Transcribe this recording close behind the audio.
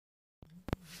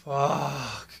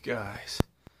Fuck, guys.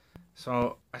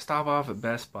 So I stop off at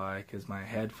Best Buy because my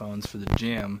headphones for the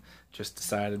gym just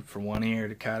decided for one ear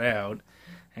to cut out.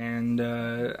 And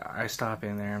I stop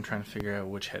in there. I'm trying to figure out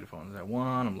which headphones I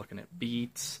want. I'm looking at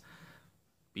Beats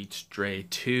Dre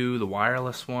 2, the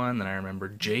wireless one. Then I remember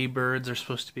Jaybirds are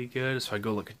supposed to be good. So I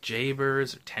go look at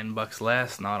Jaybirds. They're $10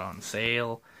 less, not on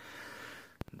sale.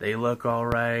 They look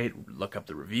alright. Look up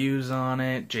the reviews on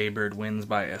it. Jaybird wins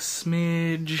by a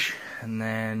smidge. And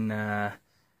then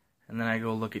I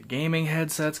go look at gaming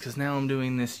headsets, because now I'm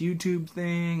doing this YouTube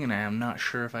thing, and I'm not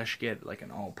sure if I should get like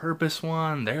an all-purpose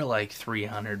one. They're like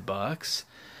 $300.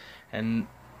 And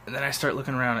then I start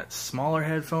looking around at smaller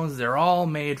headphones. They're all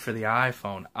made for the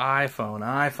iPhone. iPhone,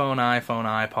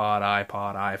 iPod,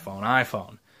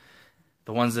 iPhone.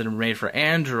 The ones that are made for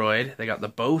Android, they got the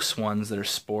Bose ones that are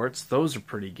sports. Those are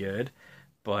pretty good,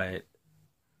 but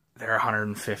they're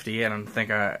 $150. I don't think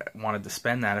I wanted to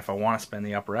spend that. If I want to spend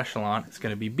the upper echelon, it's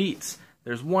going to be Beats.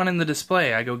 There's one in the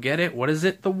display. I go get it. What is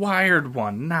it? The wired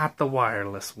one, not the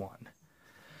wireless one.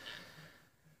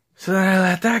 So then I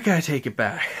let that guy take it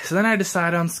back. So then I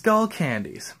decide on Skull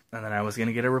Candies. And then I was going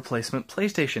to get a replacement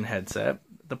PlayStation headset,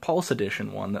 the Pulse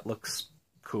Edition one that looks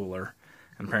cooler.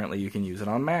 And apparently you can use it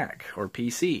on Mac or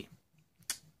PC.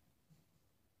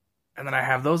 And then I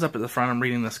have those up at the front. I'm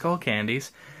reading the Skull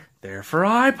Candies. They're for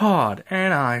iPod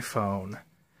and iPhone.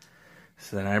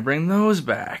 So then I bring those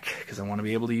back, because I want to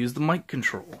be able to use the mic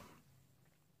control.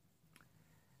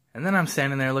 And then I'm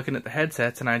standing there looking at the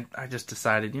headsets, and I just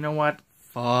decided, you know what?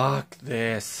 Fuck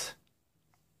this.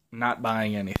 I'm not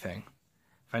buying anything.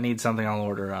 If I need something, I'll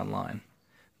order it online.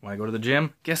 When I go to the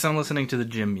gym, guess I'm listening to the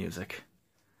gym music.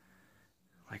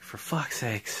 Like, for fuck's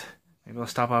sakes. Maybe I'll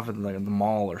stop off at the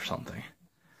mall or something.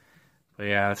 But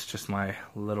yeah, that's just my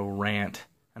little rant.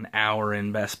 An hour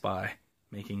in Best Buy,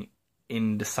 making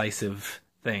indecisive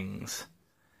things.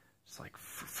 It's like,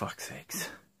 for fuck's sakes.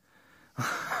 I'm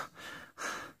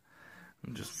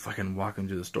just fucking walking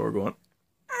to the store going,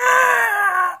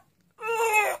 I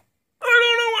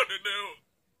don't know what to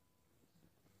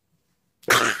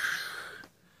do.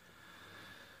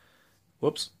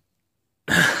 Whoops.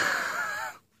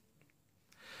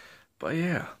 But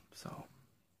yeah, so,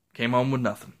 came home with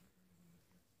nothing.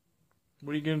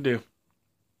 What are you gonna do?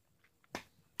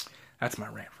 That's my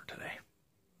rant for today.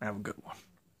 Have a good one.